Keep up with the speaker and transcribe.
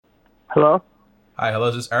Hello? Hi, hello,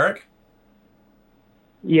 is this Eric?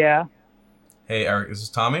 Yeah. Hey, Eric, this is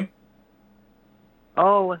Tommy.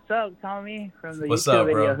 Oh, what's up, Tommy? From the What's YouTube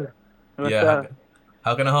up, bro? videos. What's Yeah, up?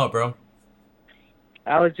 how can I help, bro?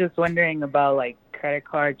 I was just wondering about like credit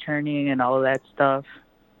card churning and all of that stuff,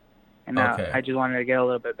 and Okay, I just wanted to get a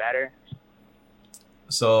little bit better.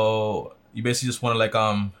 so you basically just want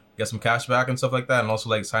to get some cash back and stuff like that, and also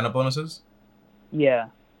like sign up bonuses. Yeah.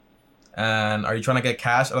 And are you trying to get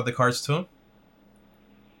cash out of the cards too?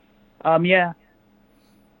 Yeah.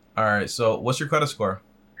 All right. So what's your credit score?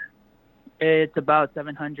 It's about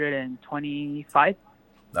 725.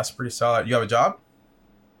 That's pretty solid. You have a job?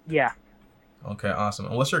 Yeah. Okay, awesome.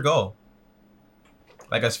 And what's your goal?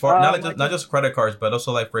 Like as far I not just just credit cards, but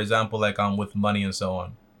also like for example with money and so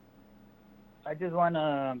on. I just want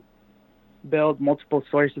to build multiple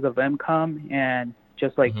sources of income and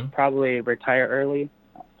just like Mm-hmm. probably retire early.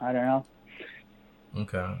 I don't know.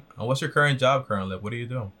 Okay. And what's your current job currently? What do you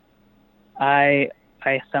do? I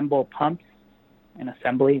I assemble pumps and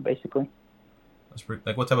assembly basically. That's pretty,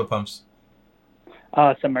 like what type of pumps?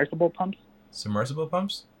 Submersible pumps. Submersible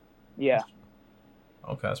pumps? Yeah.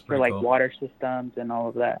 Okay, that's For pretty like cool. water systems and all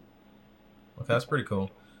of that. Okay, that's pretty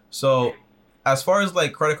cool. So, as far as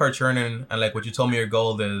like credit card churning and like what you told me your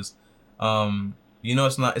goal is,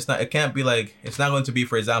 it can't be like it's not going to be,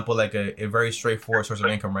 for example, like a very straightforward source of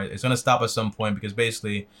income, right? It's going to stop at some point because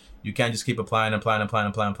basically you can't just keep applying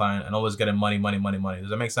and always getting money. Does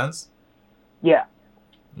that make sense? Yeah.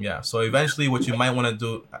 Yeah. So eventually, what you might want to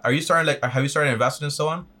do, have you started investing and so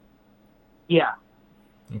on? Yeah.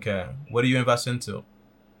 Okay. What do you invest into?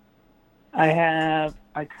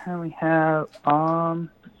 I currently have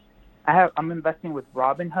I'm investing with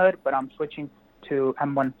Robinhood, but I'm switching to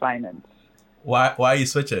M1 Finance Why are you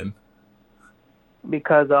switching?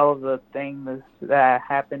 because all of the things that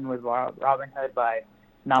happened with Robinhood by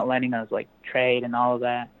not letting us like trade and all of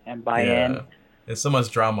that and buy in. Yeah. It's so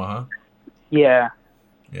much drama, huh? Yeah.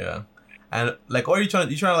 Yeah. And like, or you trying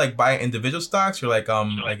to like buy individual stocks or like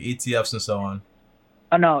ETFs and so on?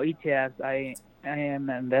 Oh no, ETFs. I am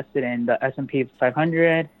invested in the S&P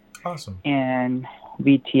 500 Awesome, and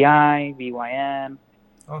VTI, VYM.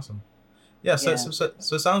 awesome. Yeah. Yeah.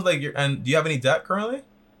 So it sounds like you're. And do you have any debt currently?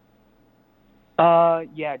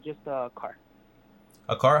 Yeah, just a car.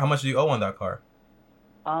 A car? How much do you owe on that car?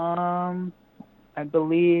 Um, I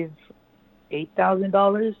believe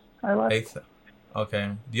 $8,000 I left. Eighth.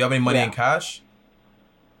 Okay. Do you have any money in Yeah. cash?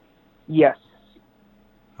 Yes.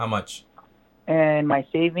 How much? And my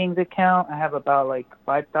savings account, I have about like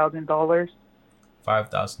 $5,000.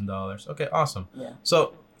 $5,000. Okay, awesome. Yeah.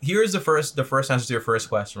 So here's the first answer to your first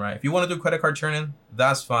question, right? If you want to do credit card churning,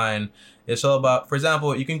 that's fine. It's all about, for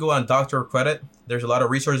example, you can go on Doctor of Credit. There's a lot of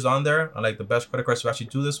resources on there on like the best credit cards to actually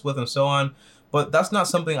do this with and so on. But that's not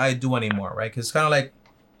something I do anymore, right? Because it's kind of like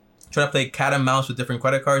trying to play cat and mouse with different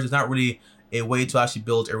credit cards. It's not really a way to actually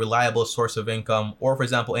build a reliable source of income or, for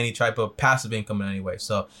example, any type of passive income in any way.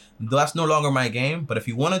 So that's no longer my game. But if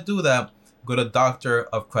you want to do that, go to Doctor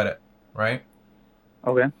of Credit, right?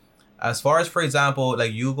 Okay. As far as, for example,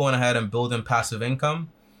 like you going ahead and building passive income,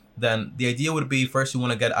 then the idea would be first you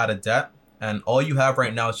want to get out of debt. And all you have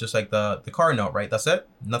right now is just like the car note, right? That's it.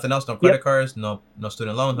 Nothing else. No credit Yep. cards. No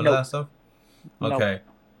student loans. None of that Nope. stuff. Nope. Okay.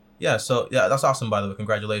 Yeah. So yeah, that's awesome. By the way,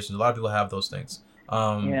 congratulations. A lot of people have those things.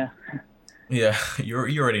 Um, Yeah. yeah, you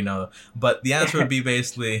already know. But the answer would be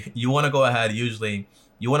basically you want to go ahead. Usually,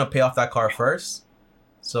 you want to pay off that car first.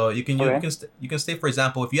 So Okay. you can stay, for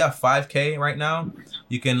example, if you have 5K right now,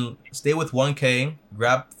 you can stay with 1K,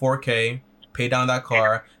 grab 4K, pay down that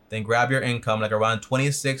car, then grab your income like around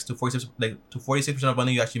 26 to 46% of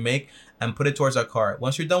money you actually make and put it towards that car.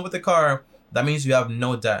 Once you're done with the car, that means you have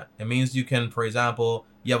no debt. It means you can, for example,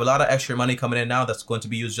 you have a lot of extra money coming in now that's going to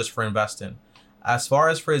be used just for investing. As far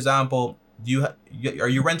as, for example, are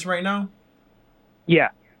you renting right now? Yeah.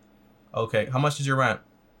 Okay, how much is your rent?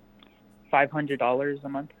 $500 a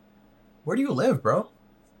month. Where do you live, bro?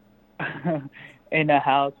 In a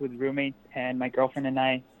house with roommates, and my girlfriend and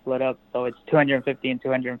I split up, so it's 250 and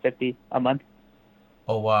 250 a month.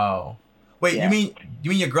 Oh wow. Wait, Yeah. you mean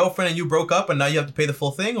your girlfriend and you broke up and now you have to pay the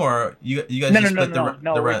full thing, or you guys No, no, just no, split no,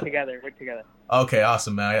 no. the We're rent? together. We're together. Okay,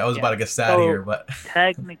 awesome, man. I was about Yeah. to get sad here, So but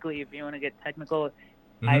technically, if you want to get technical,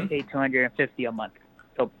 I hmm pay 250 a month.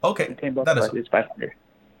 So okay, between both that of is us, it's 500.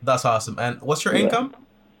 that's awesome. And what's your Yeah. income?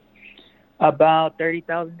 About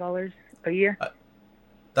 $30,000 a year. Uh,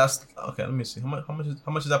 that's okay. Let me see. How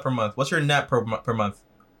much is that per month? What's your net per month?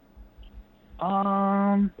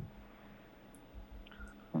 Um,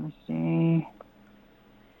 Let me see.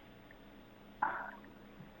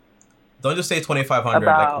 Don't just say 2,500.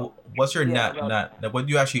 Like, About what's your yeah, net? Like, what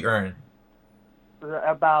do you actually earn?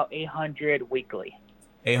 about 800 weekly.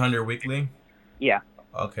 800 weekly. Yeah.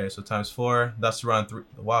 Okay, so times 4. That's around 3.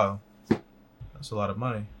 Wow, that's a lot of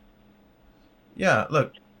money. Yeah.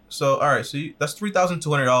 Look. So all right. So that's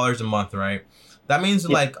 $3,200 a month, right? That means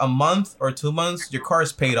in Yeah. like a month or 2 months, your car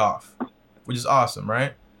is paid off, which is awesome,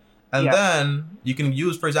 right? And Yeah. then you can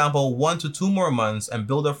use, for example, 1 to 2 more months and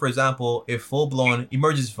build up, for example, a full-blown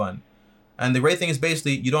emergency fund. And the great thing is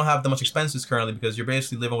basically you don't have that much expenses currently because you're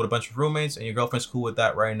basically living with a bunch of roommates and your girlfriend's cool with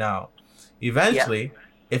that right now. Eventually,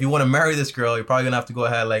 if you want to marry this girl, you're probably gonna have to go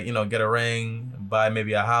ahead, like, get a ring, buy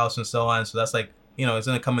maybe a house and so on. So that's like, it's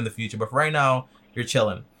gonna come in the future. But for right now, you're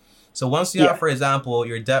chilling. So once you have, for example,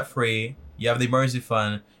 you're debt free, you have the emergency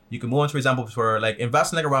fund, you can move on, for example, for like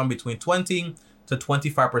investing like around between 20 to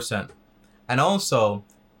 25%. And also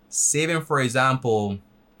saving, for example,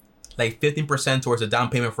 like 15% towards a down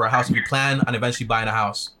payment for a house if you plan on eventually buying a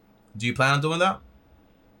house. Do you plan on doing that?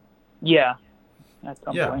 Yeah. At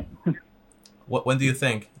some point. When do you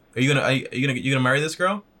think? Are you gonna marry this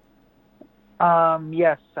girl?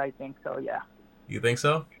 Yes, I think so. Yeah. You think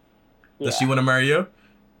so? Yeah. Does she want to marry you?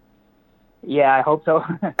 Yeah, I hope so.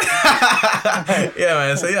 Yeah,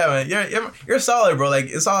 man. So yeah, man, you're solid, bro. Like,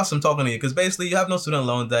 it's awesome talking to you because basically you have no student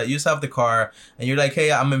loan debt. You just have the car, and you're like,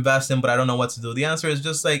 hey, I'm investing, but I don't know what to do. The answer is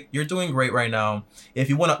just like you're doing great right now. If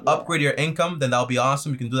you want to upgrade your income, then that'll be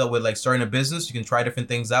awesome. You can do that with like starting a business. You can try different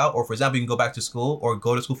things out, or for example, you can go back to school or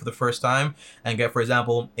go to school for the first time and get, for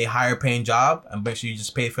example, a higher paying job, and make sure you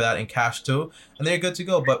just pay for that in cash too, and then you're good to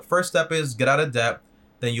go. But first step is get out of debt.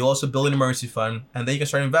 Then you also build an emergency fund, and then you can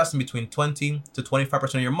start investing between 20 to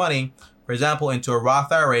 25% of your money, for example, into a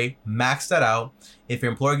Roth IRA, max that out. If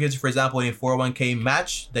your employer gives you, for example, a 401k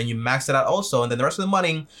match, then you max it out also, and then the rest of the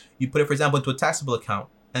money, you put it, for example, into a taxable account.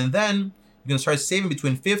 And then you can start saving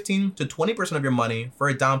between 15 to 20% of your money for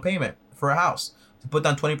a down payment for a house, to put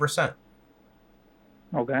down 20%.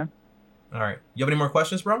 Okay. All right. You have any more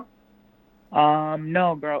questions, bro?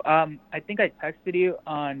 No, bro. I think I texted you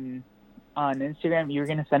on Instagram. You were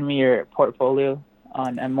gonna send me your portfolio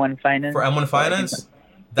on M1 Finance. For M1 Finance?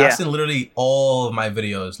 That's in literally all of my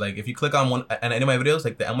videos. Like, if you click on one and any of my videos,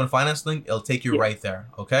 like the M1 Finance link, it'll take you right there.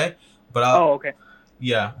 Okay? But okay.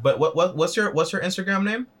 Yeah. But what's your Instagram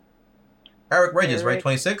name? Eric Regis, right?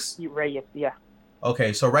 26? Regis, yeah.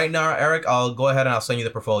 Okay, so right now, Eric, I'll go ahead and I'll send you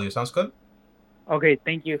the portfolio. Sounds good? Okay,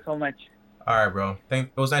 thank you so much. All right, bro. It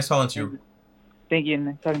was nice talking to you. Thank you.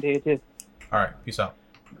 Nice talking to you too. All right, peace out.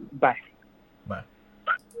 Bye. Bye.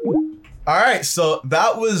 All right, so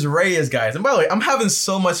that was Reyes, guys. And by the way, I'm having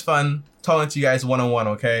so much fun talking to you guys one-on-one,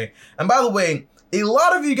 okay? And by the way, a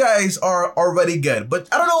lot of you guys are already good, but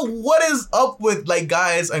I don't know what is up with like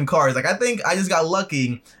guys and cars. Like, I think I just got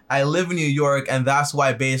lucky. I live in New York, and that's why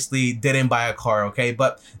I basically didn't buy a car, okay?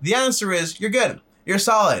 But the answer is you're good. You're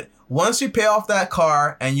solid. Once you pay off that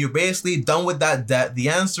car and you're basically done with that debt, the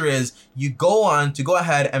answer is you go on to go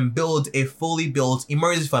ahead and build a fully built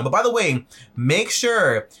emergency fund. But by the way, make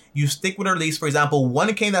sure you stick with at least, for example,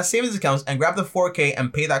 1K in that savings account and grab the 4K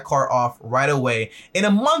and pay that car off right away. In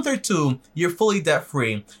a month or two, you're fully debt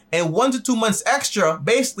free. And 1 to 2 months extra,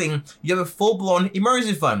 basically, you have a full-blown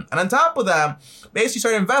emergency fund. And on top of that, basically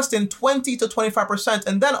start investing 20 to 25%,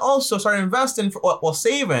 and then also start investing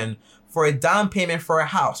saving for a down payment for a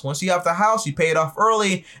house. Once you have the house, you pay it off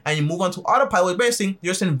early and you move on to autopilot. Basically,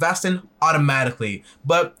 you're just investing automatically.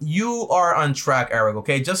 But you are on track, Eric,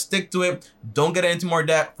 okay? Just stick to it. Don't get into more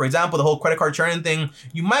debt. For example, the whole credit card churning thing,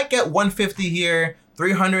 you might get 150 here,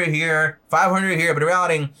 300 here, 500 here, but in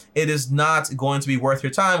reality, it is not going to be worth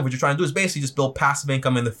your time. What you're trying to do is basically just build passive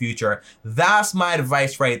income in the future. That's my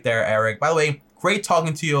advice right there, Eric. By the way, great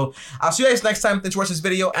talking to you. I'll see you guys next time. Thanks for watching this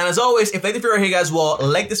video. And as always, if you like the video here, guys, well,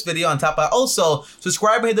 like this video. On top of that, also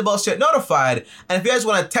subscribe and hit the bell to get notified. And if you guys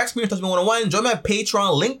want to text me or touch me one-on-one, join my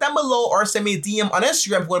Patreon, link down below, or send me a DM on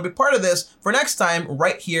Instagram if you want to be part of this for next time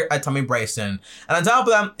right here at Tommy Bryson. And on top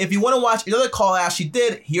of that, if you want to watch another call I actually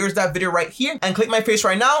did, here's that video right here. And click my face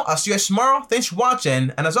right now. I'll see you guys tomorrow. Thanks for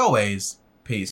watching. And as always,